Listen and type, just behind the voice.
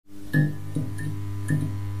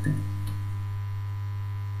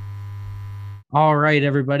All right,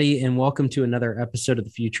 everybody, and welcome to another episode of the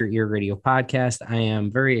Future Ear Radio podcast. I am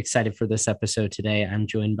very excited for this episode today. I'm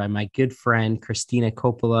joined by my good friend, Christina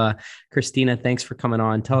Coppola. Christina, thanks for coming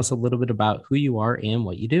on. Tell us a little bit about who you are and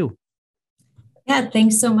what you do. Yeah,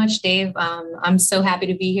 thanks so much, Dave. I'm so happy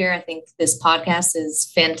to be here. I think this podcast is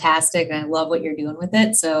fantastic. I love what you're doing with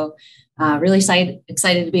it. So, really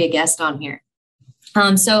excited to be a guest on here.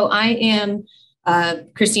 So, I am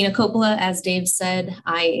Christina Coppola. As Dave said,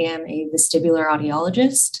 I am a vestibular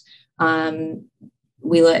audiologist.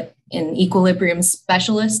 We let an equilibrium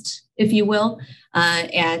specialist, if you will,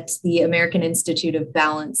 at the American Institute of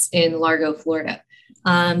Balance in Largo, Florida.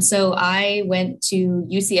 So I went to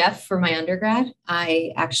UCF for my undergrad.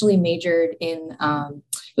 I actually majored in,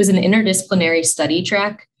 it was an interdisciplinary study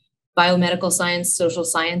track, biomedical science, social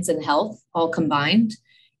science, and health all combined.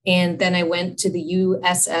 And then I went to the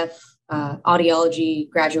USF audiology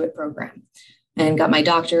graduate program and got my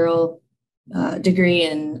doctoral degree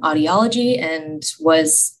in audiology, and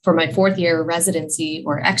was for my fourth year residency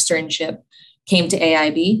or externship, came to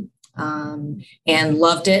AIB. And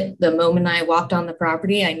loved it. The moment I walked on the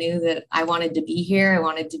property, I knew that I wanted to be here. I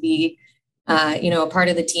wanted to be, a part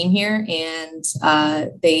of the team here. And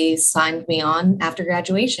they signed me on after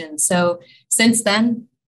graduation. So since then,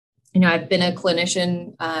 I've been a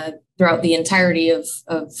clinician throughout the entirety of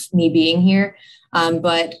me being here.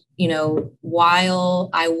 But while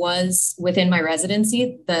I was within my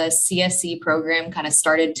residency, the CSC program kind of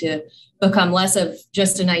started to become less of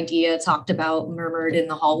just an idea talked about, murmured in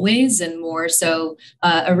the hallways, and more so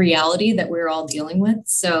a reality that we're all dealing with.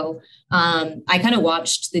 So I kind of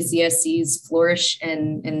watched the CSCs flourish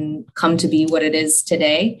and come to be what it is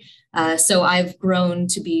today. So I've grown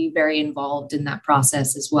to be very involved in that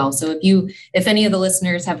process as well. So if any of the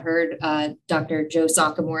listeners have heard Dr. Joe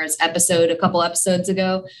Sakamura's episode a couple episodes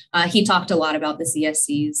ago, he talked a lot about the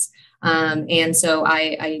CSCs. And so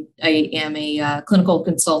I am a clinical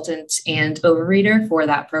consultant and overreader for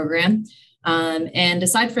that program. And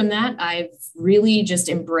aside from that, I've really just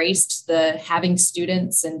embraced the having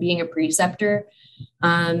students and being a preceptor.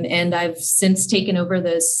 And I've since taken over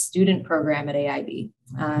the student program at AIB.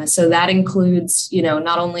 So that includes,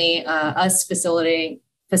 not only us facilitating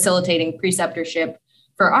preceptorship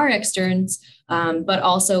for our externs, but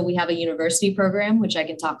also we have a university program, which I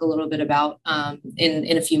can talk a little bit about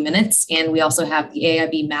in a few minutes. And we also have the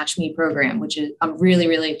AIB Match Me program, which I'm really,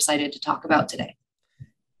 really excited to talk about today.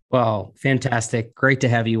 Well, fantastic. Great to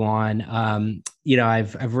have you on.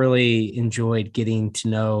 I've really enjoyed getting to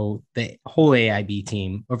know the whole AIB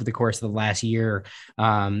team over the course of the last year.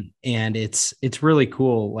 And it's really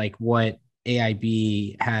cool, like what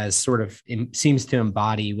AIB has sort of seems to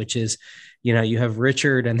embody, which is, you have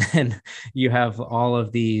Richard, and then you have all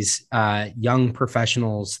of these young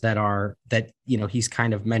professionals that he's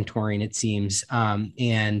kind of mentoring, it seems.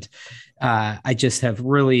 And I just have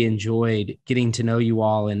really enjoyed getting to know you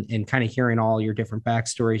all and kind of hearing all your different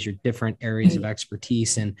backstories, your different areas of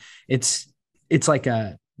expertise. And it's like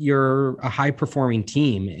you're a high performing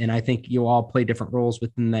team. And I think you all play different roles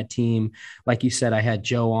within that team. Like you said, I had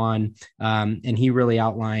Joe on and he really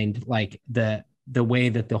outlined like the way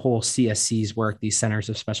that the whole CSCs work, these centers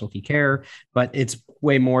of specialty care, but it's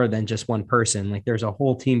way more than just one person. Like there's a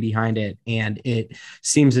whole team behind it. And it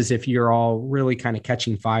seems as if you're all really kind of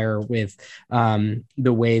catching fire with the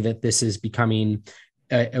way that this is becoming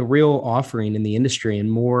a real offering in the industry,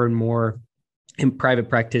 and more and private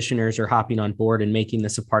practitioners are hopping on board and making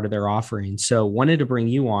this a part of their offering. So wanted to bring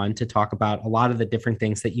you on to talk about a lot of the different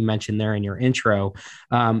things that you mentioned there in your intro.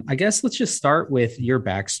 I guess let's just start with your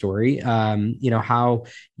backstory, how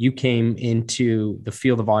you came into the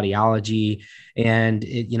field of audiology. And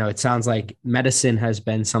it sounds like medicine has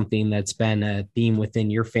been something that's been a theme within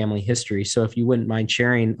your family history. So if you wouldn't mind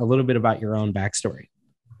sharing a little bit about your own backstory.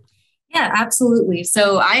 Yeah, absolutely.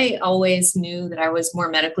 So I always knew that I was more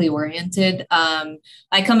medically oriented.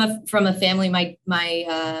 I come from a family.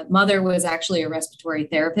 My mother was actually a respiratory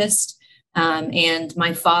therapist, and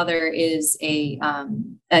my father is a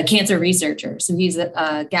cancer researcher. So he's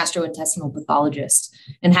a gastrointestinal pathologist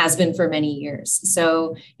and has been for many years.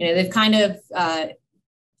 So they've kind of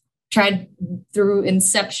tried through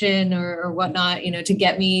inception or whatnot, to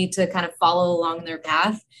get me to kind of follow along their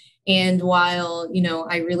path. And while,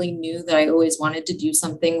 I really knew that I always wanted to do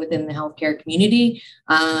something within the healthcare community,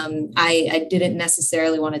 I didn't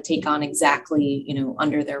necessarily want to take on exactly,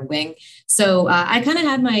 under their wing. So I kind of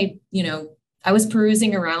had my, I was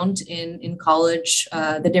perusing around in college,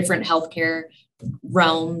 the different healthcare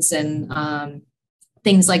realms and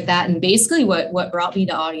things like that. And basically what brought me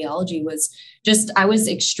to audiology was just, I was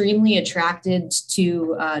extremely attracted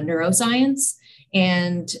to neuroscience.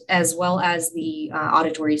 and as well as the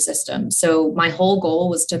auditory system. So my whole goal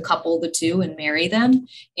was to couple the two and marry them.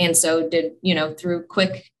 And so did, through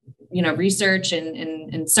quick, research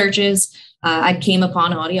and searches, I came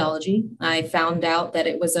upon audiology. I found out that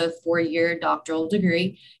it was a 4-year doctoral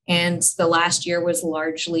degree, and the last year was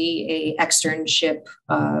largely a externship,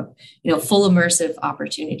 full immersive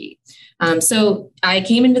opportunity. So I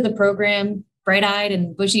came into the program bright-eyed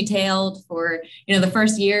and bushy-tailed for the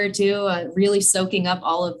first year or two, really soaking up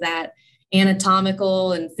all of that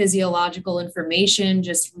anatomical and physiological information,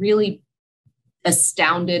 just really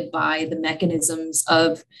astounded by the mechanisms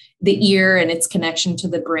of the ear and its connection to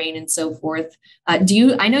the brain and so forth. I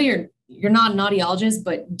know you're not an audiologist,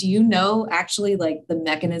 but do you know actually like the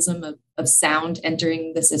mechanism of sound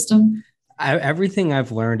entering the system? Everything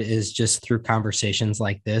I've learned is just through conversations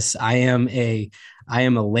like this. I am a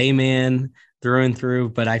layman through and through,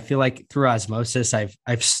 but I feel like through osmosis, I've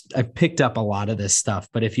picked up a lot of this stuff.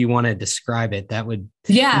 But if you want to describe it, that would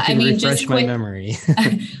refresh just my memory.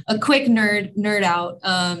 A quick nerd out.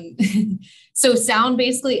 So sound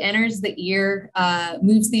basically enters the ear,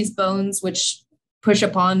 moves these bones, which push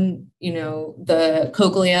upon the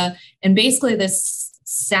cochlea, and basically this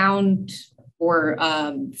sound or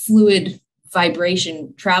fluid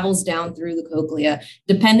vibration travels down through the cochlea.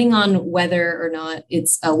 Depending on whether or not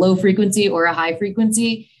it's a low frequency or a high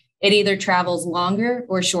frequency, it either travels longer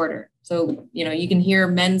or shorter. So, you can hear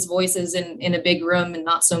men's voices in a big room and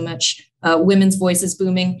not so much women's voices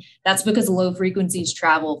booming. That's because low frequencies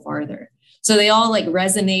travel farther. So they all like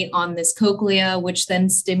resonate on this cochlea, which then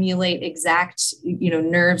stimulate exact,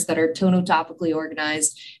 nerves that are tonotopically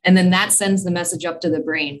organized. And then that sends the message up to the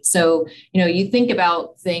brain. So, you think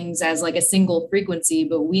about things as like a single frequency,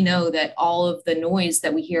 but we know that all of the noise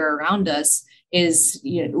that we hear around us is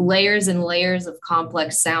layers and layers of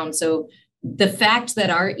complex sound. So the fact that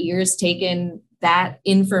our ears take in that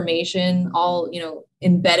information all,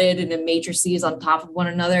 embedded in a matrices on top of one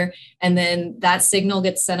another, and then that signal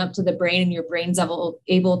gets sent up to the brain, and your brain's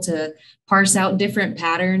able to parse out different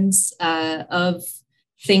patterns of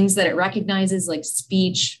things that it recognizes, like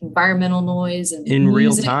speech, environmental noise, and in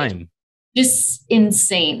music. Real time. Just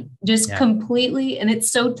insane, completely. And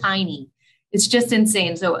it's so tiny. It's just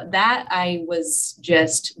insane. So that I was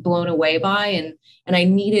just blown away by, and I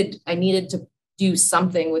needed to do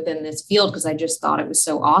something within this field because I just thought it was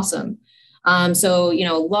so awesome. So,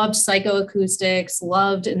 loved psychoacoustics,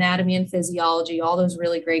 loved anatomy and physiology, all those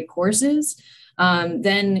really great courses.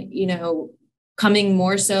 Then, coming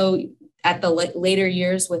more so at the later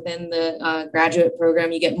years within the graduate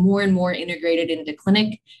program, you get more and more integrated into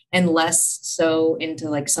clinic and less so into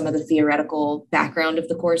like some of the theoretical background of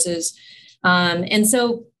the courses. And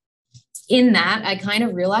so in that, I kind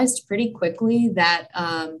of realized pretty quickly that,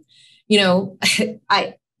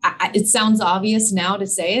 it sounds obvious now to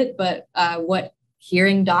say it, but what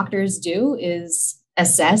hearing doctors do is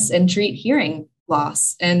assess and treat hearing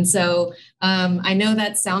loss. And so I know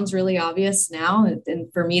that sounds really obvious now.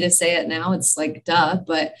 And for me to say it now, it's like, duh,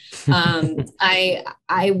 but I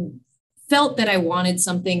felt that I wanted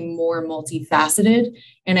something more multifaceted,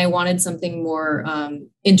 and I wanted something more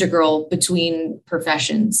integral between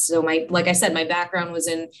professions. So like I said, my background was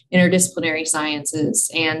in interdisciplinary sciences.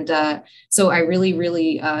 And so I really,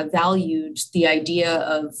 really valued the idea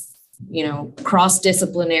of,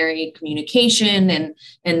 cross-disciplinary communication and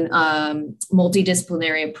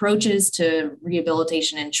multidisciplinary approaches to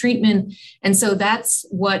rehabilitation and treatment. And so that's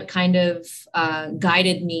what kind of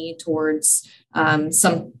guided me towards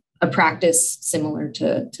a practice similar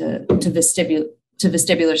to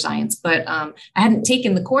vestibular science. But I hadn't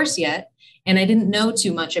taken the course yet, and I didn't know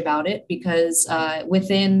too much about it because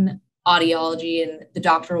within audiology and the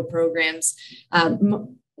doctoral programs,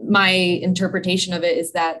 my interpretation of it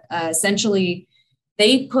is that essentially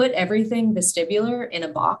they put everything vestibular in a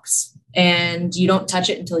box and you don't touch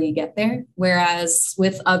it until you get there. Whereas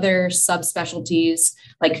with other subspecialties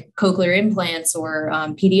like cochlear implants or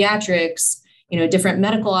pediatrics, different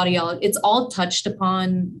medical audiology, it's all touched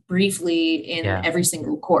upon briefly in every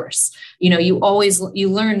single course. You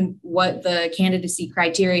learn what the candidacy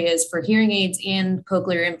criteria is for hearing aids and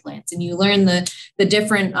cochlear implants, and you learn the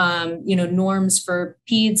different, norms for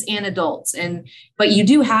peds and adults. But you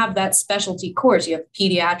do have that specialty course. You have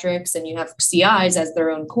pediatrics and you have CIs as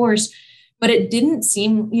their own course, but it didn't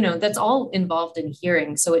seem, that's all involved in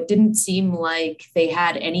hearing. So it didn't seem like they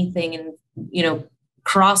had anything in,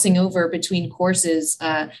 crossing over between courses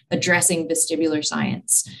addressing vestibular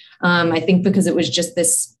science. I think because it was just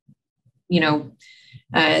this,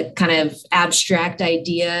 kind of abstract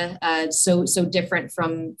idea, so different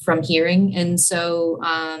from hearing. And so,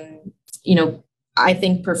 I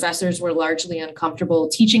think professors were largely uncomfortable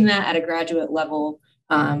teaching that at a graduate level,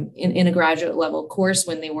 in a graduate level course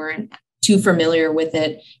when they weren't too familiar with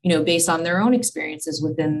it, based on their own experiences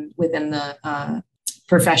within the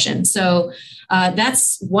profession. So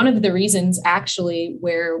that's one of the reasons actually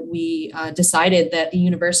where we decided that the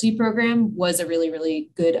university program was a really,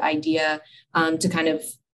 really good idea to kind of,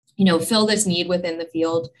 fill this need within the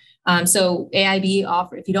field. So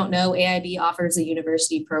if you don't know, AIB offers a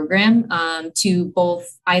university program to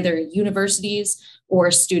both either universities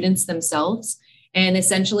or students themselves. And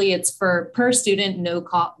essentially it's for per student,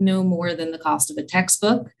 no more than the cost of a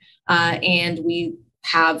textbook. And we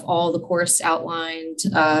have all the course outlined.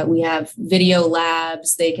 We have video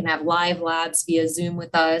labs. They can have live labs via Zoom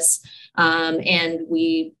with us. And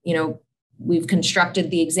we've constructed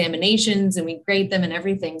the examinations and we grade them and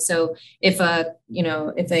everything. So if a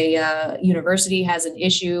university has an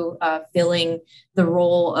issue filling the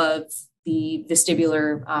role of the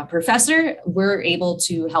vestibular professor, we're able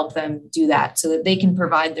to help them do that so that they can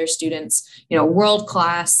provide their students,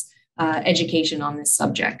 world-class education on this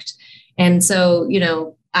subject. And so,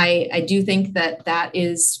 I do think that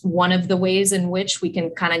is one of the ways in which we can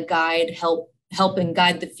kind of help and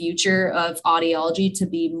guide the future of audiology to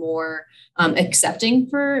be more accepting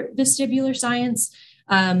for vestibular science.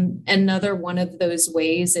 Another one of those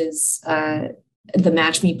ways is the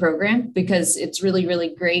Match Me program, because it's really,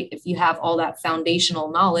 really great if you have all that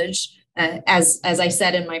foundational knowledge. As I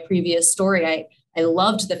said in my previous story, I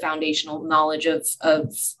loved the foundational knowledge of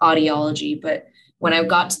audiology, but when I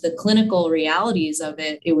got to the clinical realities of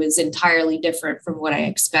it, it was entirely different from what I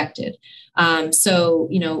expected. So,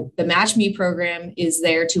 the Match Me program is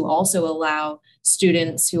there to also allow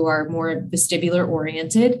students who are more vestibular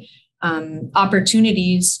oriented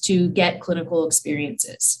opportunities to get clinical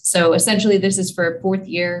experiences. So essentially this is for fourth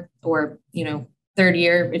year or, third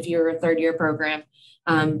year, if you're a third year program,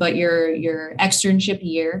 but your externship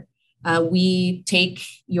year, we take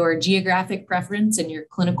your geographic preference and your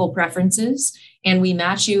clinical preferences, and we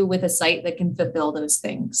match you with a site that can fulfill those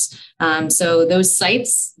things. So those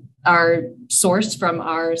sites are sourced from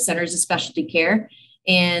our centers of specialty care,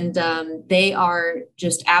 and they are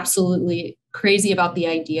just absolutely crazy about the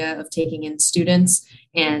idea of taking in students.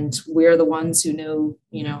 And we're the ones who know,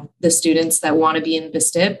 the students that want to be in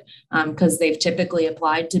Vestip because they've typically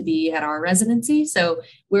applied to be at our residency. So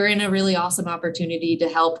we're in a really awesome opportunity to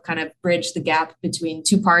help kind of bridge the gap between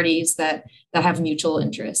two parties that have mutual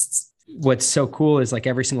interests. What's so cool is like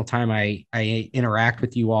every single time I interact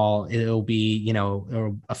with you all, it'll be,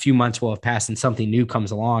 a few months will have passed and something new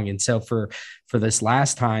comes along. And so for this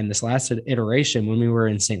last iteration, when we were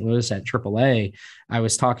in St. Louis at AAA, I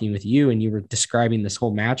was talking with you and you were describing this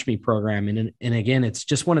whole Match Me program. And again, it's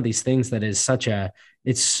just one of these things that is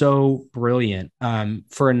it's so brilliant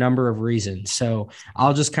for a number of reasons. So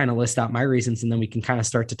I'll just kind of list out my reasons and then we can kind of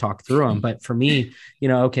start to talk through them. But for me,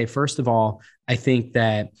 first of all, I think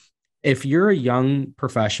that if you're a young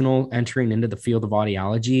professional entering into the field of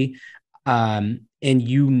audiology, and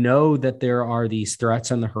that there are these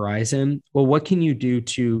threats on the horizon, well, what can you do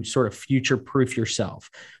to sort of future-proof yourself?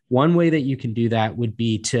 One way that you can do that would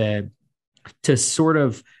be to sort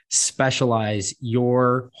of specialize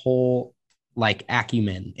your whole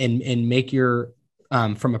acumen and make your,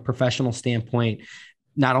 from a professional standpoint,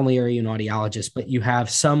 not only are you an audiologist, but you have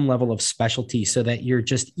some level of specialty so that you're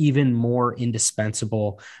just even more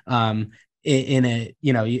indispensable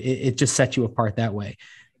it just sets you apart that way.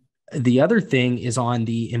 The other thing is on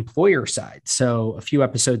the employer side. So a few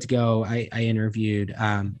episodes ago, I interviewed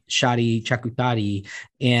Shadi Chakutati,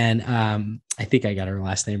 and I think I got her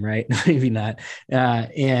last name right, maybe not.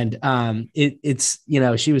 It's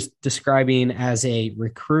she was describing as a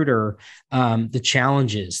recruiter the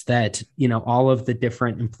challenges that all of the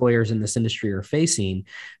different employers in this industry are facing.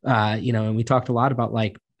 And we talked a lot about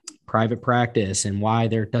private practice and why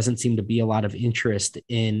there doesn't seem to be a lot of interest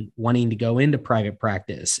in wanting to go into private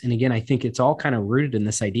practice. And again, I think it's all kind of rooted in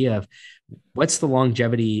this idea of what's the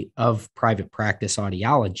longevity of private practice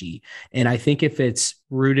audiology. And I think if it's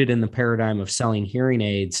rooted in the paradigm of selling hearing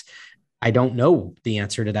aids, I don't know the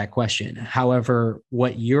answer to that question. However,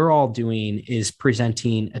 what you're all doing is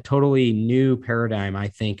presenting a totally new paradigm, I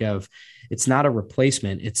think, of it's not a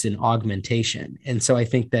replacement, it's an augmentation. And so I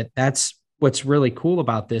think that that's what's really cool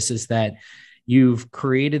about this is that you've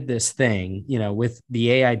created this thing, with the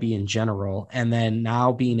AIB in general, and then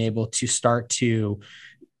now being able to start to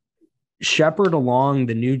shepherd along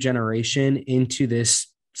the new generation into this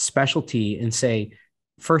specialty and say,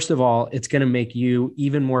 first of all, it's going to make you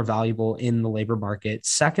even more valuable in the labor market.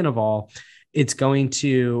 Second of all, it's going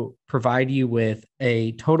to provide you with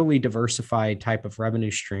a totally diversified type of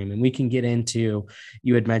revenue stream. And we can get into,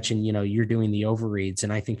 you had mentioned, you're doing the overreads,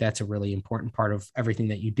 and I think that's a really important part of everything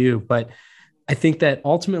that you do. But I think that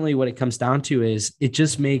ultimately what it comes down to is it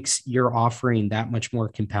just makes your offering that much more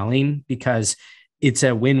compelling, because it's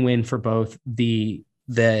a win-win for both the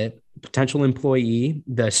potential employee,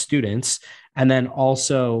 the students, and then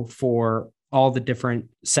also for all the different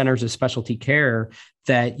centers of specialty care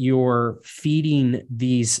that you're feeding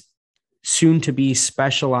these soon to be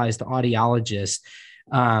specialized audiologists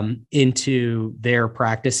into their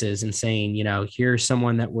practices and saying, here's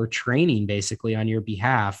someone that we're training basically on your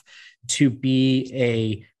behalf to be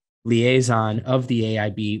a liaison of the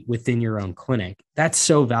AIB within your own clinic. That's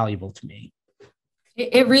so valuable to me.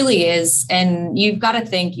 It really is. And you've got to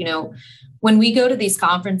think, when we go to these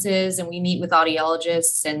conferences and we meet with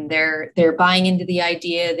audiologists and they're buying into the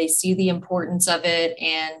idea, they see the importance of it,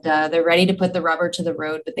 and they're ready to put the rubber to the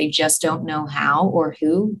road, but they just don't know how or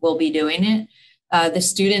who will be doing it. The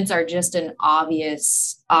students are just an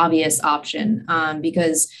obvious option,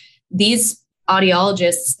 because these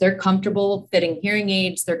audiologists, they're comfortable fitting hearing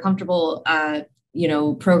aids, they're comfortable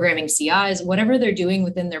programming CIs, whatever they're doing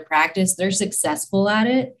within their practice, they're successful at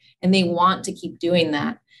it and they want to keep doing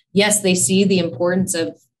that. Yes, they see the importance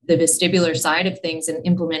of the vestibular side of things and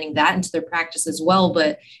implementing that into their practice as well.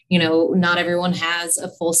 But, not everyone has a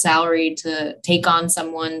full salary to take on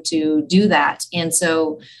someone to do that. And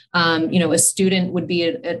so, a student would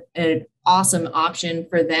be an awesome option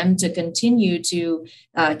for them to continue to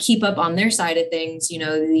keep up on their side of things.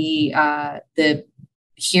 The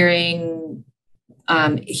hearing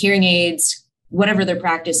aids, whatever their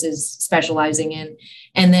practice is specializing in.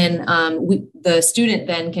 And then the student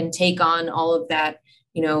then can take on all of that,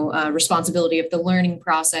 responsibility of the learning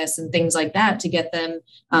process and things like that to get them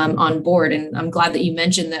on board. And I'm glad that you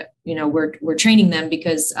mentioned that, we're training them,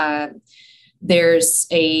 because there's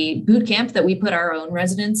a boot camp that we put our own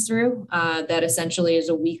residents through that essentially is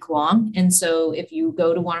a week long. And so if you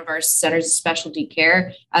go to one of our centers of specialty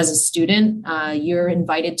care as a student, you're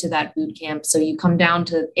invited to that boot camp. So you come down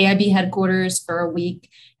to AIB headquarters for a week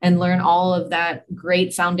and learn all of that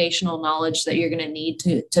great foundational knowledge that you're going to need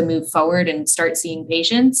to move forward and start seeing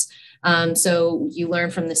patients. So you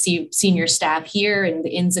learn from the senior staff here and the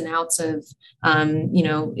ins and outs of,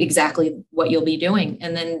 exactly what you'll be doing.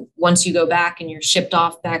 And then once you go back and you're shipped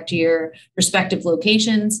off back to your respective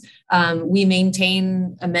locations, we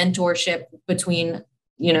maintain a mentorship between,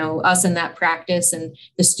 us and that practice, and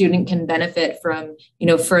the student can benefit from,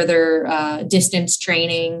 further distance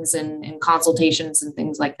trainings and consultations and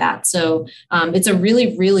things like that. So it's a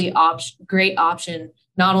really, really great option,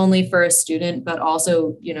 not only for a student, but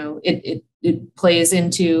also, it plays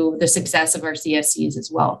into the success of our CSCs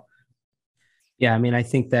as well. Yeah. I mean, I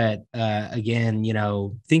think that, again,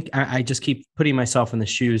 I just keep putting myself in the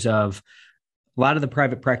shoes of a lot of the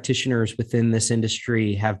private practitioners within this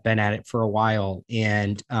industry have been at it for a while.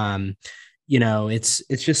 And, it's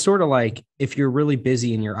just sort of like, if you're really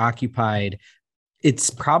busy and you're occupied, it's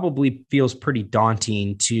probably feels pretty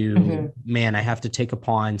daunting to, man, I have to take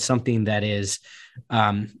upon something that is,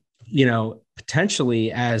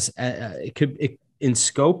 potentially as in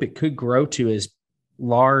scope, it could grow to as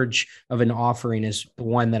large of an offering as the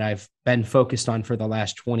one that I've been focused on for the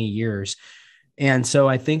last 20 years. And so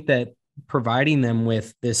I think that providing them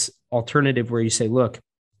with this alternative where you say, look,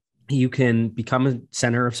 you can become a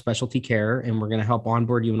center of specialty care and we're going to help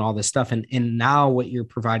onboard you and all this stuff. And now what you're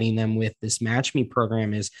providing them with this Match Me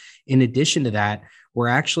program is, in addition to that, we're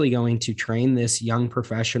actually going to train this young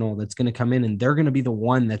professional that's going to come in, and they're going to be the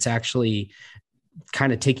one that's actually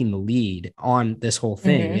kind of taking the lead on this whole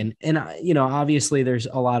thing. And obviously there's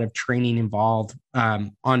a lot of training involved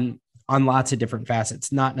on lots of different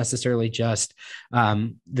facets, not necessarily just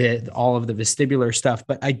all of the vestibular stuff,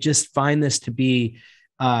 but I just find this to be,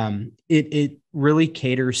 it really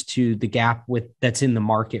caters to the gap that's in the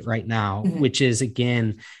market right now, which is,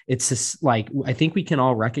 again, it's just like, I think we can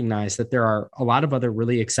all recognize that there are a lot of other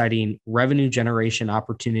really exciting revenue generation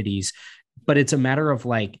opportunities, but it's a matter of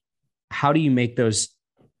like, how do you make those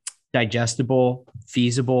digestible,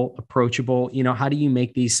 feasible, approachable? How do you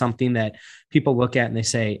make these something that people look at and they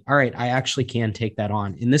say, all right, I actually can take that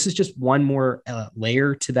on. And this is just one more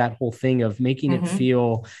layer to that whole thing of making it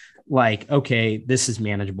feel like, okay, this is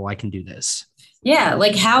manageable. I can do this. Yeah.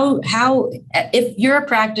 Like how, if you're a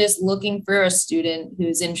practice looking for a student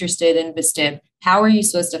who's interested in Vestib, how are you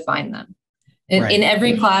supposed to find them? In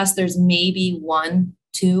every class, there's maybe 1,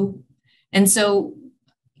 2. And so,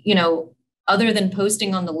 other than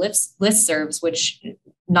posting on the listservs, which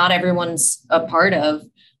not everyone's a part of,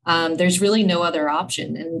 there's really no other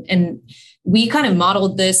option. And we kind of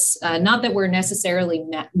modeled this, not that we're necessarily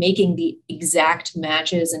making the exact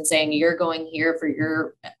matches and saying you're going here for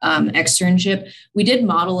your externship. We did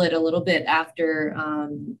model it a little bit after,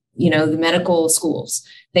 the medical schools.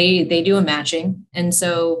 They do a matching. And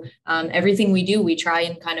so everything we do, we try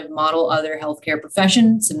and kind of model other healthcare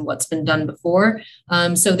professions and what's been done before.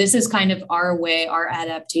 So this is kind of our way, our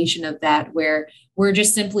adaptation of that, where we're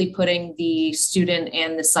just simply putting the student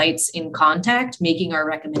and the sites in contact, making our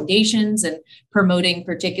recommendations and promoting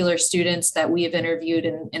particular students that we have interviewed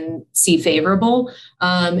and see favorable.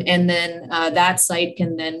 And then that site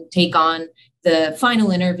can then take on the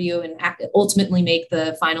final interview and ultimately make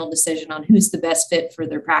the final decision on who's the best fit for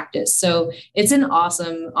their practice. So it's an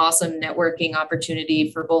awesome networking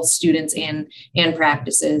opportunity for both students and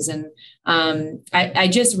practices. And I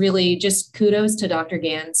just really kudos to Dr.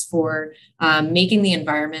 Gans for making the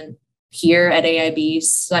environment here at AIB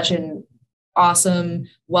such an awesome,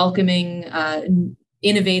 welcoming,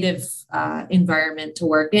 innovative environment to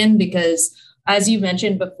work in, because as you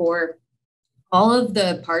mentioned before, all of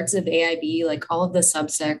the parts of AIB, like all of the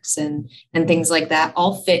subsects and things like that,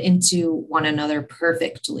 all fit into one another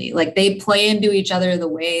perfectly. Like they play into each other the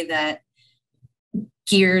way that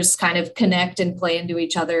gears kind of connect and play into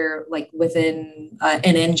each other, like within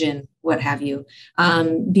an engine, what have you.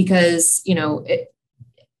 Because,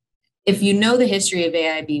 if you know the history of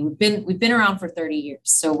AIB, we've been around for 30 years.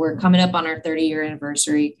 So we're coming up on our 30-year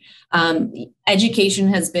anniversary. Education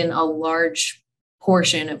has been a large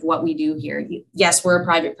portion of what we do here. Yes, we're a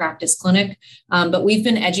private practice clinic, but we've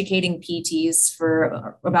been educating PTs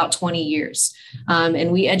for about 20 years.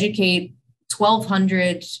 And we educate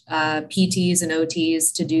 1,200 PTs and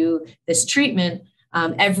OTs to do this treatment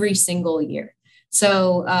every single year.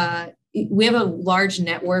 So we have a large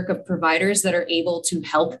network of providers that are able to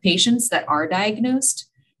help patients that are diagnosed.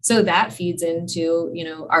 So that feeds into,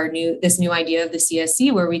 this new idea of the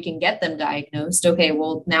CSC, where we can get them diagnosed. Okay,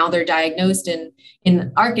 well, now they're diagnosed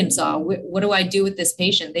in Arkansas. What do I do with this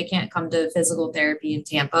patient? They can't come to physical therapy in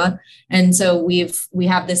Tampa. And so we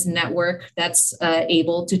have this network that's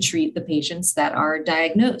able to treat the patients that are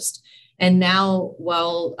diagnosed. And now,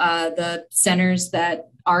 the centers that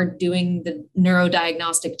are doing the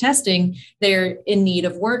neurodiagnostic testing, they're in need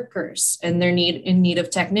of workers and they're in need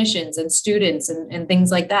of technicians and students and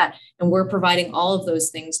things like that. And we're providing all of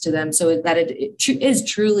those things to them so that it is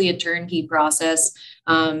truly a turnkey process.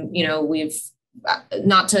 We've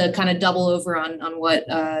not to kind of double over on what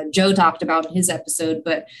Joe talked about in his episode,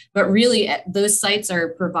 but really those sites are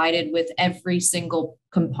provided with every single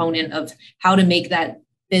component of how to make that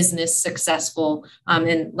business successful.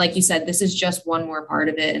 And like you said, this is just one more part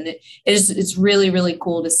of it. And it's really, really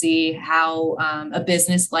cool to see how a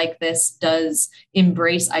business like this does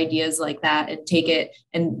embrace ideas like that and take it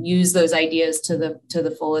and use those ideas to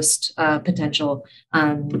the fullest potential.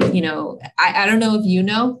 I don't know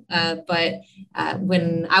if but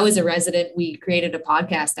when I was a resident, we created a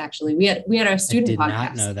podcast. Actually, we had our student podcast. I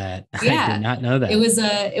did not know that. Yeah, I did not know that.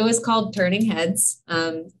 It was called Turning Heads,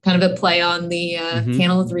 kind of a play on the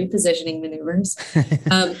Panel 3 positioning maneuvers.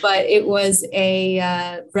 But it was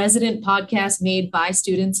a resident podcast made by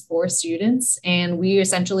students for students, and we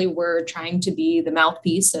essentially were trying to be the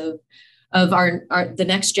mouthpiece of our the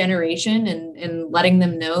next generation and letting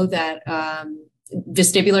them know that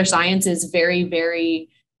vestibular science is very, very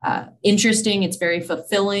interesting. It's very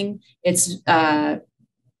fulfilling. It's,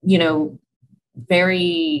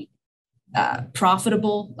 very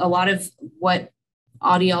profitable. A lot of what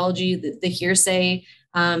audiology, the hearsay,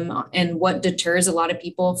 and what deters a lot of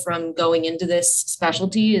people from going into this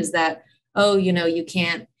specialty is that,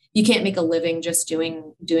 you can't make a living just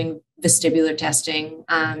doing vestibular testing.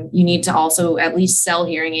 You need to also at least sell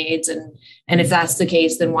hearing aids. And if that's the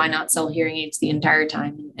case, then why not sell hearing aids the entire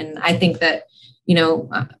time? And I think that,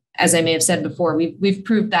 as I may have said before, we've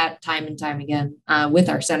proved that time and time again with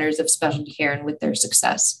our centers of specialty care and with their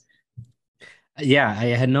success. Yeah, I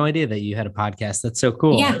had no idea that you had a podcast. That's so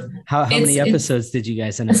cool. Yeah. How many episodes did you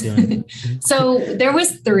guys end up doing? So there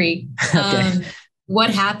was 3. Okay. What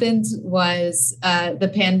happened was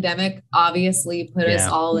the pandemic obviously put us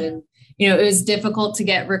all in, it was difficult to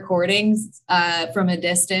get recordings from a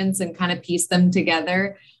distance and kind of piece them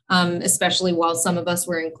together, especially while some of us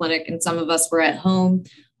were in clinic and some of us were at home.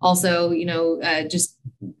 Also, just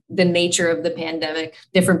the nature of the pandemic,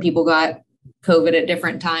 different people got COVID at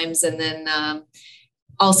different times. And then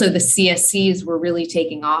also the CSCs were really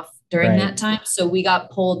taking off during that time. So we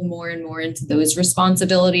got pulled more and more into those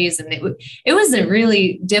responsibilities. And it was a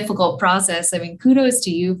really difficult process. I mean, kudos to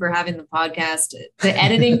you for having the podcast. The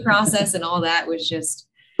editing process and all that was just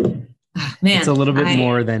Man, It's a little bit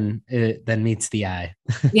more than meets the eye.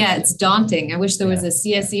 yeah, it's daunting. I wish there was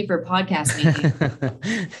Yeah. a CSE for podcast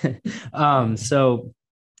making. So,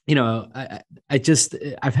 I just,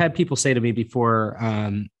 I've had people say to me before,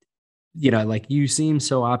 like you seem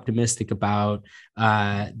so optimistic about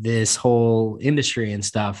this whole industry and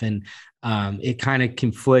stuff. And it kind of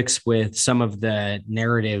conflicts with some of the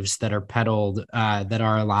narratives that are peddled that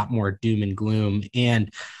are a lot more doom and gloom.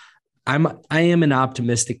 And I am an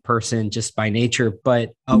optimistic person just by nature, but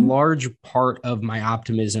a large part of my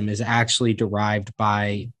optimism is actually derived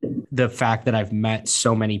by the fact that I've met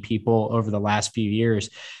so many people over the last few years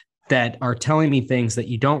that are telling me things that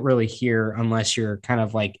you don't really hear unless you're kind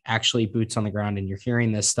of like actually boots on the ground and you're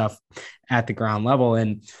hearing this stuff at the ground level.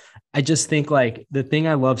 And I just think like the thing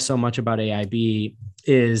I love so much about AIB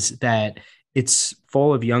is that it's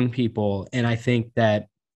full of young people. And I think that,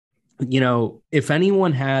 if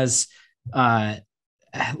anyone has, uh,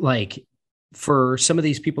 like, for some of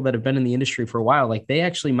these people that have been in the industry for a while, like they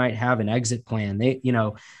actually might have an exit plan.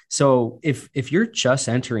 So if you're just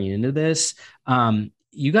entering into this,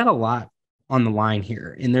 you got a lot on the line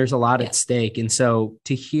here, and there's a lot at stake. And so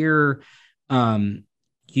to hear,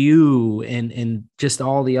 you and just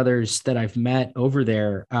all the others that I've met over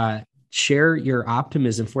there, share your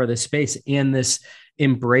optimism for this space and this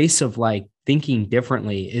embrace of like thinking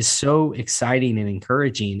differently is so exciting and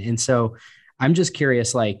encouraging. And so I'm just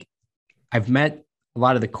curious, like I've met a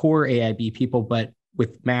lot of the core AIB people, but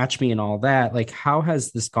with MatchMe and all that, like how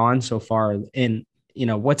has this gone so far? And,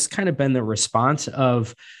 what's kind of been the response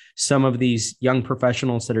of some of these young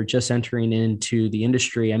professionals that are just entering into the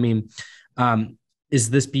industry? I mean, is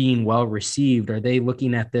this being well received? Are they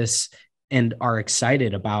looking at this and are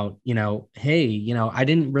excited about, hey, I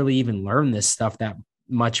didn't really even learn this stuff that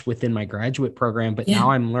much within my graduate program, but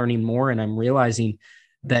now I'm learning more and I'm realizing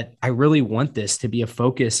that I really want this to be a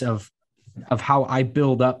focus of how I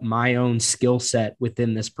build up my own skill set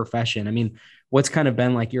within this profession. I mean, what's kind of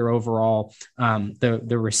been like your overall,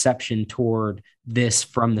 the reception toward this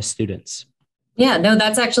from the students? Yeah, no,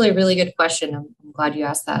 that's actually a really good question. I'm glad you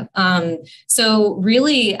asked that. So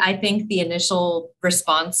really, I think the initial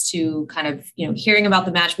response to kind of, hearing about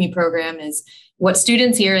the MatchMe program is what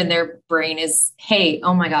students hear in their brain is, hey,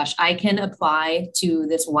 oh my gosh, I can apply to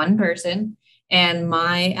this one person and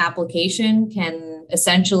my application can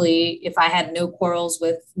essentially, if I had no quarrels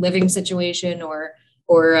with living situation or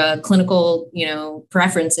clinical,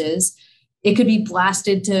 preferences, it could be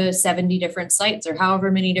blasted to 70 different sites or however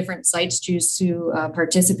many different sites choose to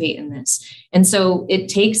participate in this. And so it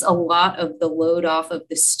takes a lot of the load off of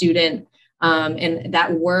the student, and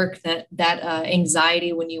that work, that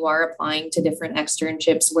anxiety when you are applying to different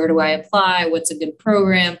externships. Where do I apply? What's a good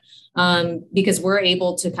program? Because we're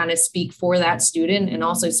able to kind of speak for that student and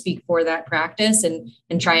also speak for that practice and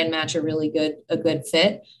try and match a really good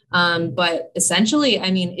fit. But essentially, I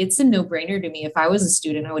mean, it's a no-brainer to me. If I was a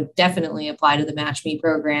student, I would definitely apply to the MatchMe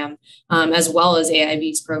program, as well as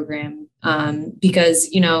AIB's program, because,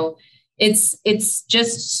 it's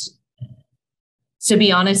just, to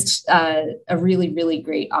be honest, a really, really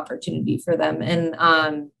great opportunity for them.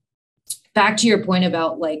 And back to your point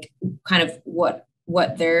about like kind of what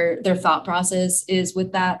their thought process is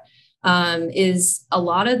with that, is a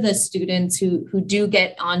lot of the students who do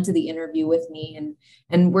get onto the interview with me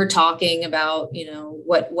and we're talking about,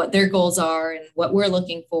 what their goals are and what we're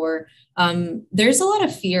looking for. There's a lot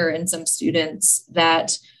of fear in some students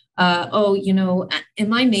that,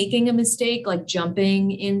 am I making a mistake, like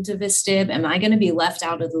jumping into VSTIB? Am I going to be left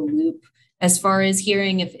out of the loop as far as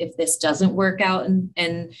hearing if this doesn't work out?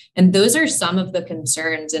 And those are some of the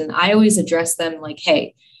concerns. And I always address them like,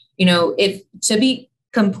 hey, if, to be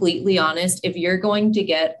completely honest, if you're going to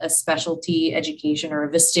get a specialty education or a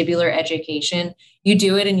vestibular education, you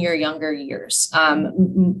do it in your younger years.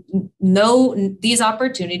 No, these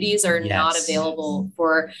opportunities are not available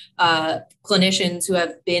for clinicians who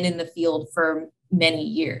have been in the field for many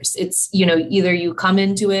years. It's, either you come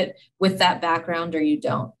into it with that background or you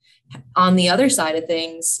don't. On the other side of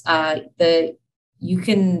things,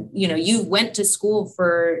 you went to school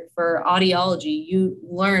for audiology. You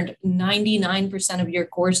learned 99% of your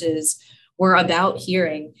courses were about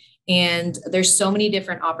hearing. And there's so many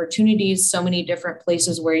different opportunities, so many different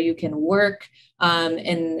places where you can work,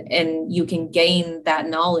 and you can gain that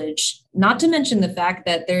knowledge. Not to mention the fact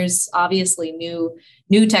that there's obviously new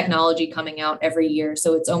technology coming out every year.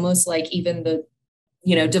 So it's almost like even the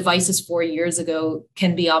devices 4 years ago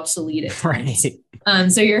can be obsolete at times.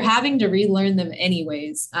 Right. So you're having to relearn them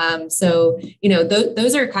anyways.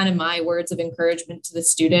 Those are kind of my words of encouragement to the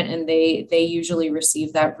student, and they usually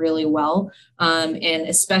receive that really well. And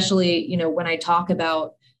especially, when I talk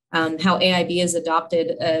about how AIB has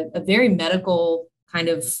adopted a very medical kind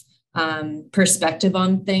of perspective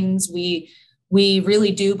on things. We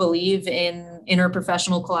really do believe in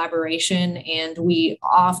interprofessional collaboration, and we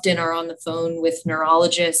often are on the phone with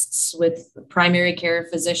neurologists, with primary care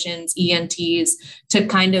physicians, ENTs, to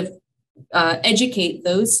kind of educate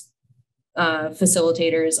those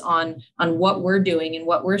facilitators on what we're doing and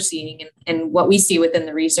what we're seeing and what we see within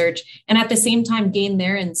the research, and at the same time gain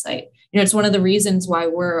their insight. It's one of the reasons why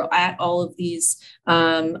we're at all of these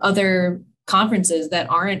other conferences that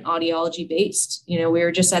aren't audiology based. We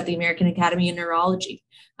were just at the American Academy of Neurology.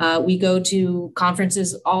 We go to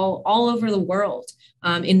conferences all over the world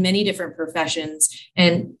in many different professions,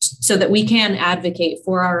 and so that we can advocate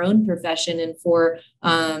for our own profession and for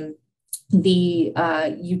the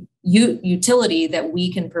utility that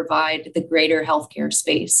we can provide the greater healthcare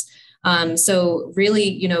space. So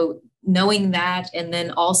really, knowing that, and then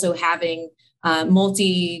also having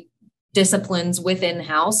multi disciplines within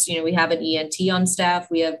house. We have an ENT on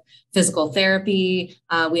staff, we have physical therapy,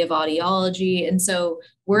 we have audiology. And so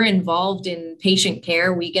we're involved in patient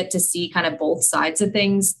care. We get to see kind of both sides of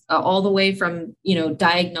things, all the way from,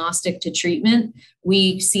 diagnostic to treatment.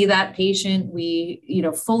 We see that patient, we,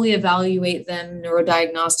 fully evaluate them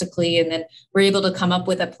neurodiagnostically, and then we're able to come up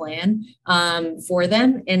with a plan for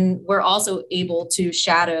them. And we're also able to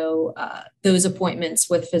shadow those appointments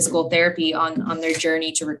with physical therapy on their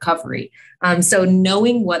journey to recovery. So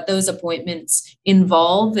knowing what those appointments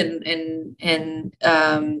involve and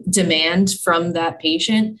demand from that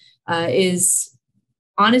patient is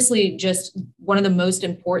honestly just one of the most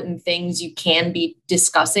important things you can be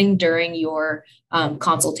discussing during your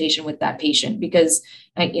consultation with that patient, because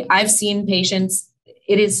I've seen patients,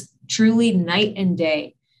 it is truly night and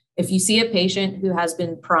day. If you see a patient who has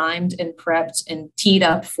been primed and prepped and teed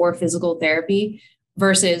up for physical therapy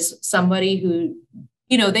versus somebody who,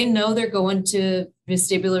 they know they're going to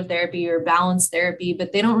vestibular therapy or balance therapy,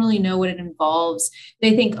 but they don't really know what it involves.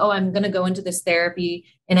 They think, oh, I'm going to go into this therapy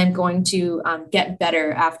and I'm going to get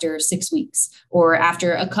better after 6 weeks or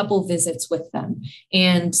after a couple visits with them.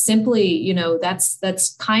 And simply,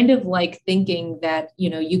 that's kind of like thinking that,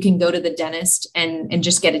 you can go to the dentist and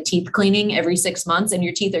just get a teeth cleaning every 6 months and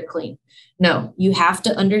your teeth are clean. No, you have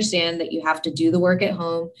to understand that you have to do the work at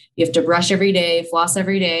home. You have to brush every day, floss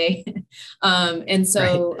every day. And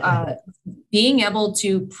so being able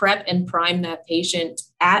to prep and prime that patient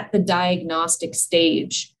at the diagnostic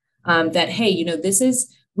stage, that, hey,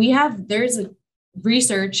 there's a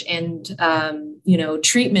research and,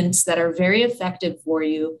 treatments that are very effective for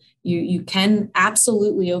you. You can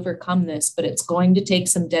absolutely overcome this, but it's going to take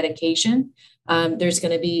some dedication. There's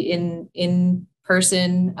going to be in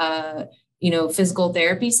person, physical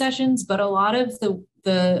therapy sessions, but a lot of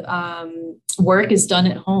the work is done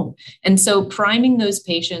at home. And so priming those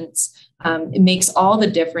patients, it makes all the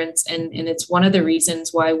difference. And it's one of the reasons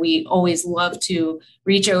why we always love to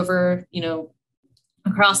reach over,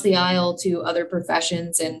 across the aisle to other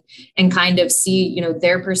professions and kind of see,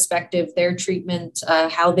 their perspective, their treatment,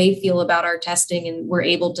 how they feel about our testing. And we're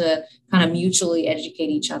able to kind of mutually educate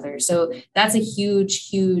each other. So that's a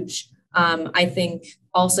huge, I think,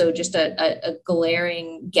 also just a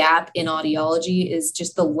glaring gap in audiology is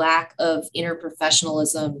just the lack of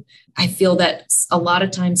interprofessionalism. I feel that a lot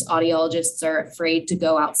of times audiologists are afraid to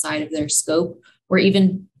go outside of their scope or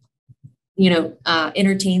even,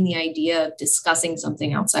 entertain the idea of discussing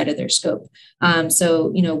something outside of their scope.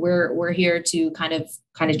 So, we're here to kind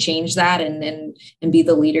of change that and be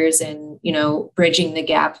the leaders in, bridging the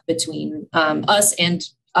gap between us and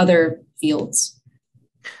other fields.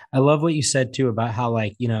 I love what you said too about how,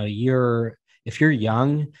 like, if you're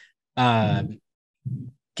young,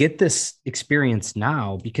 get this experience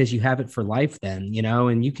now because you have it for life then,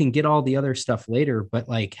 and you can get all the other stuff later. But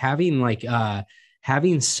like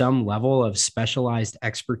having some level of specialized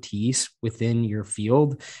expertise within your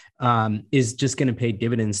field is just going to pay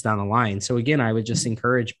dividends down the line. So again, I would just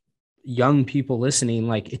encourage young people listening,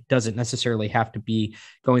 like, it doesn't necessarily have to be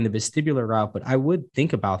going the vestibular route, but I would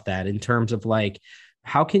think about that in terms of like,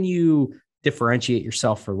 how can you differentiate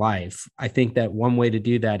yourself for life? I think that one way to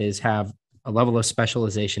do that is have a level of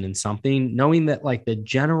specialization in something, knowing that like the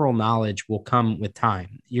general knowledge will come with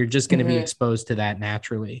time. You're just going to be exposed to that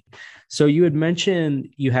naturally. So you had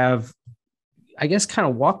mentioned you have, I guess, kind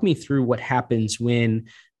of walk me through what happens when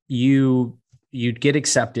you'd get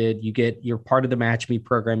accepted, you're part of the Match Me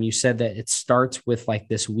program. You said that it starts with like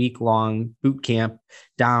this week-long boot camp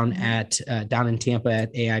down in Tampa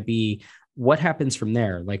at AIB. What happens from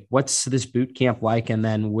there? Like, what's this boot camp like? And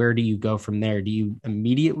then where do you go from there? Do you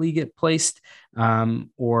immediately get placed?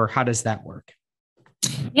 Or how does that work?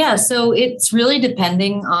 Yeah, so it's really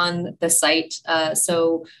depending on the site.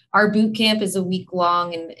 So our boot camp is a week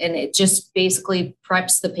long, and it just basically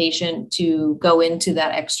preps the patient to go into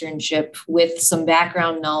that externship with some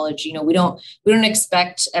background knowledge. We don't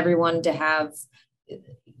expect everyone to have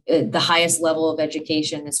the highest level of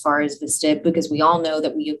education as far as VSTIP, because we all know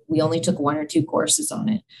that we only took 1 or 2 courses on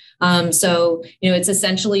it. So it's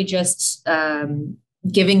essentially just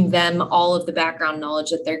giving them all of the background knowledge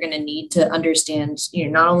that they're going to need to understand,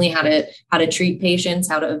 not only how to treat patients,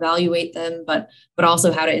 how to evaluate them, but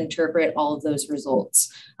also how to interpret all of those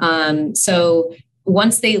results. So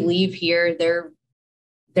once they leave here,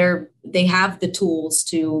 they have the tools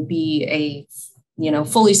to be a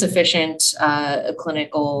fully sufficient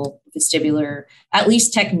clinical vestibular, at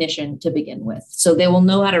least technician to begin with. So they will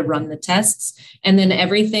know how to run the tests. And then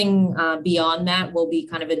everything beyond that will be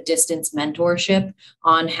kind of a distance mentorship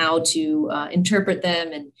on how to interpret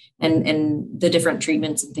them and the different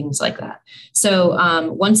treatments and things like that.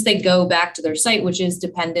 So once they go back to their site, which is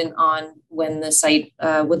dependent on when the site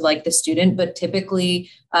would like the student, but typically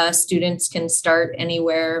students can start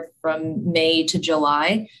anywhere from May to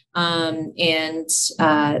July. And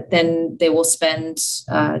then they will spend,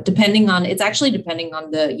 depending on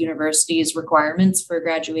the university's requirements for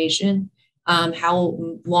graduation, how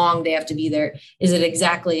long they have to be there. Is it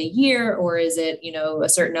exactly a year, or is it, a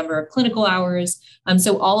certain number of clinical hours?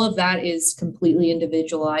 So all of that is completely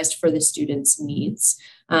individualized for the student's needs.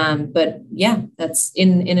 But yeah, that's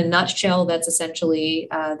in a nutshell, that's essentially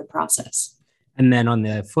the process. And then on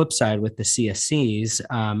the flip side with the CSCs,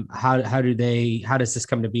 how does this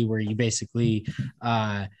come to be, where you basically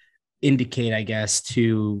indicate, I guess,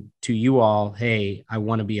 to you all, hey, I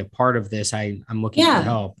want to be a part of this. I'm looking for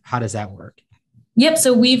help. How does that work? Yep.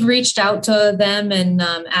 So we've reached out to them and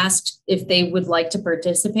asked if they would like to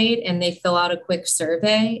participate, and they fill out a quick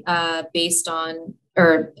survey based on,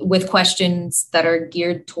 or with questions that are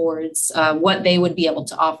geared towards what they would be able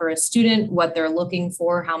to offer a student, what they're looking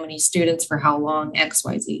for, how many students for how long,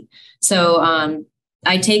 XYZ. So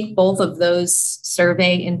I take both of those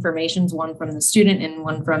survey informations, one from the student and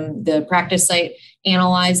one from the practice site,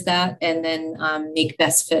 analyze that, and then make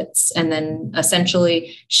best fits, and then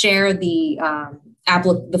essentially share the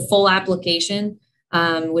full application,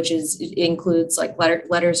 which includes like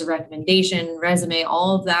letters of recommendation, resume,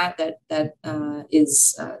 all of that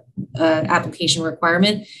is application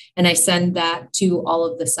requirement, and I send that to all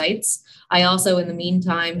of the sites. I also, in the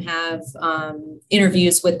meantime, have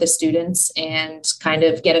interviews with the students and kind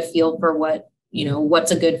of get a feel for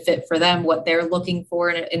what's a good fit for them, what they're looking for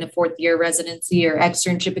in a fourth year residency or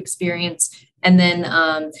externship experience. And then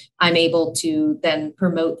I'm able to then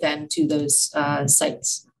promote them to those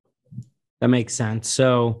sites. That makes sense.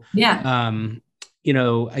 So, yeah,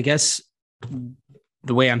 I guess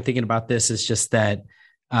the way I'm thinking about this is just that,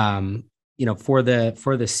 for the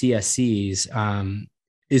CSCs,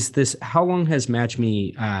 how long has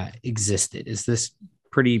MatchMe existed? Is this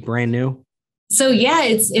pretty brand new? So yeah,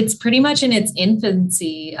 it's pretty much in its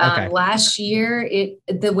infancy. Okay. Last year,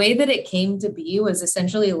 the way that it came to be was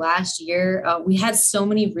essentially last year, we had so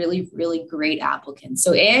many really, really great applicants.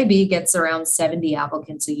 So AIB gets around 70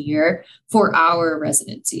 applicants a year for our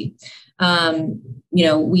residency.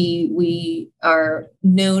 We are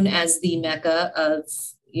known as the mecca of,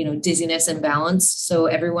 dizziness and balance. So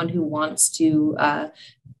everyone who wants to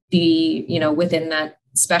be, within that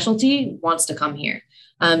specialty wants to come here.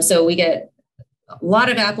 So we get a lot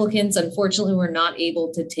of applicants. Unfortunately, we're not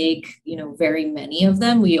able to take, very many of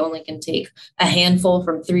them. We only can take a handful,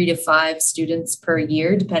 from 3 to 5 students per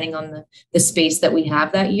year, depending on the space that we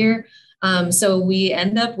have that year. So we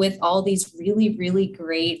end up with all these really, really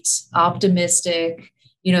great, optimistic,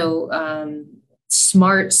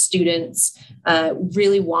 smart students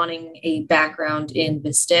really wanting a background in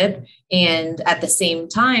VSTIP. And at the same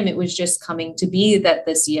time, it was just coming to be that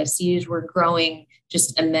the CSCs were growing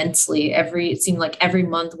just immensely. It seemed like every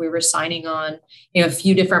month we were signing on, a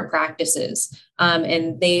few different practices.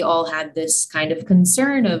 And they all had this kind of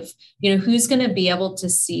concern of, who's going to be able to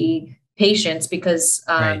see patients, because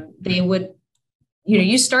right. They would,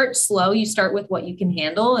 you start slow, you start with what you can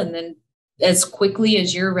handle. And then as quickly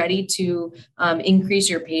as you're ready to increase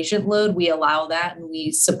your patient load, we allow that, and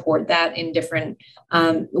we support that in different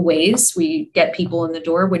ways. We get people in the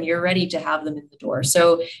door when you're ready to have them in the door.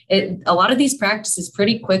 So a lot of these practices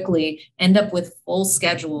pretty quickly end up with full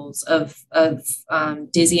schedules of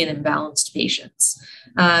dizzy and imbalanced patients.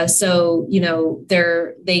 So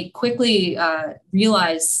they quickly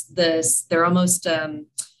realize this. They're almost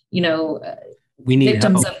we need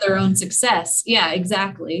victims help of their own success. Yeah,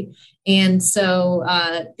 exactly. And so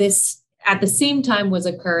this at the same time was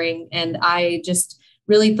occurring, and I just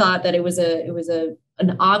really thought that it was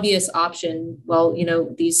an obvious option. Well,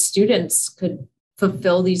 these students could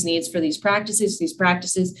fulfill these needs for these practices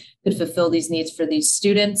could fulfill these needs for these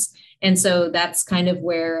students. And so that's kind of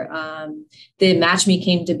where the MatchMe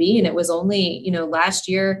came to be. And it was only, last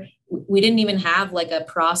year, we didn't even have like a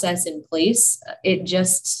process in place.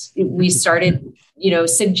 We started,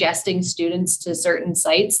 suggesting students to certain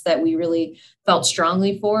sites that we really felt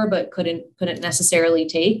strongly for, but couldn't necessarily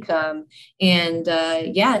take.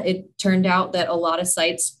 It turned out that a lot of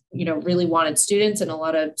sites, really wanted students, and a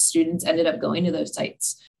lot of students ended up going to those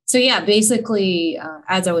sites. So yeah, basically,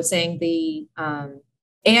 as I was saying, the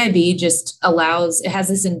AIB just it has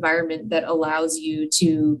this environment that allows you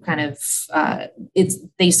to kind of,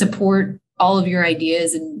 they support all of your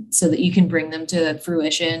ideas, and so that you can bring them to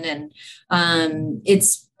fruition. And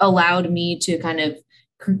it's allowed me to kind of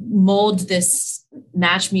mold this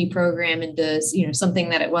MatchMe program into, something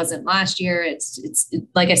that it wasn't last year. It's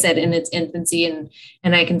like I said, in its infancy,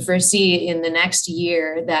 and I can foresee in the next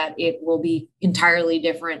year that it will be entirely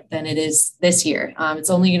different than it is this year. It's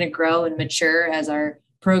only going to grow and mature as our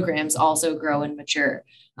programs also grow and mature.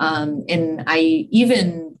 And I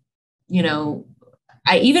even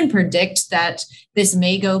predict that this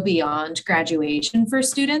may go beyond graduation for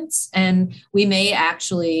students, and we may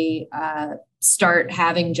actually start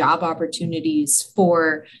having job opportunities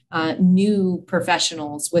for new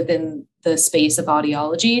professionals within the space of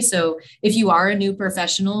audiology. So if you are a new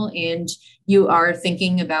professional and you are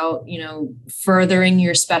thinking about, furthering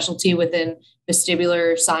your specialty within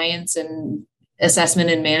vestibular science and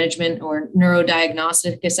assessment and management, or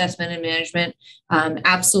neurodiagnostic assessment and management,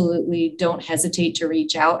 absolutely don't hesitate to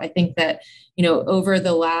reach out. I think that, over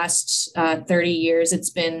the last 30 years,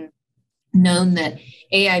 it's been known that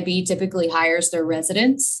AIB typically hires their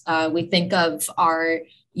residents. We think of our,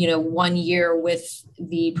 1 year with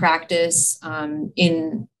the practice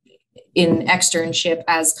in externship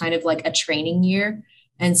as kind of like a training year.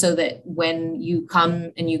 And so that when you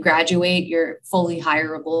come and you graduate, you're fully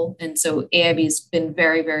hireable. And so AIB has been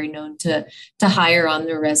very, very known to hire on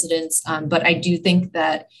their residents. But I do think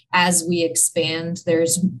that as we expand,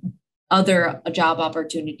 there's other job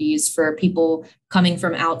opportunities for people coming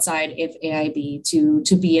from outside of AIB to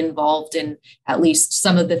be involved in at least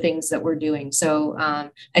some of the things that we're doing. So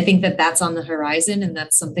I think that that's on the horizon, and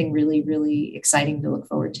that's something really, really exciting to look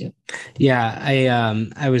forward to. Yeah,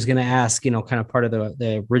 I was going to ask, kind of part of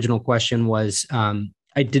the original question was,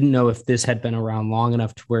 I didn't know if this had been around long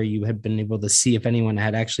enough to where you had been able to see if anyone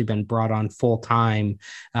had actually been brought on full time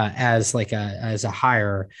as a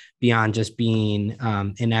hire beyond just being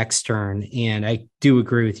an extern. And I do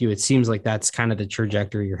agree with you. It seems like that's kind of the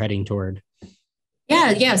trajectory you're heading toward.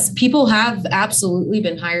 Yeah, yes, people have absolutely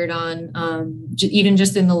been hired on, even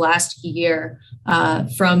just in the last year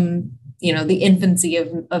from the infancy of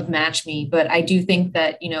MatchMe. But I do think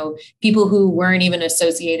that, people who weren't even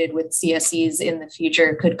associated with CSCs in the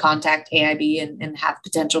future could contact AIB and have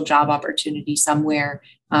potential job opportunity somewhere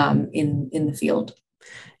in the field.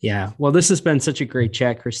 Yeah. Well, this has been such a great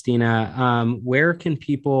chat, Christina. Where can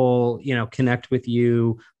people, connect with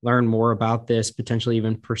you, learn more about this, potentially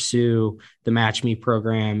even pursue the MatchMe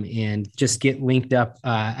program, and just get linked up,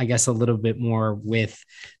 I guess, a little bit more with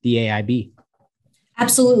the AIB?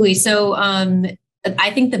 Absolutely. So I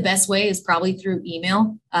think the best way is probably through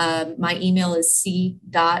email. My email is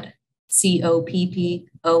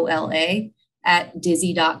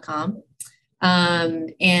c.coppola@dizzy.com.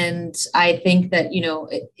 And I think that,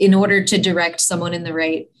 in order to direct someone in the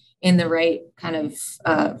right kind of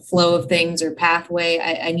flow of things or pathway,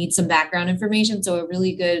 I need some background information. So a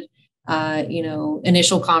really good,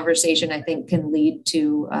 initial conversation, I think, can lead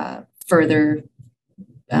to further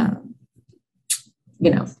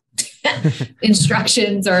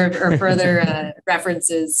instructions or further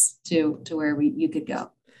references to where you could go.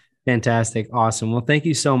 Fantastic. Awesome. Well, thank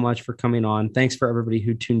you so much for coming on. Thanks for everybody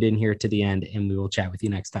who tuned in here to the end, and we will chat with you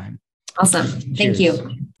next time. Awesome. Thank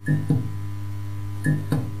you.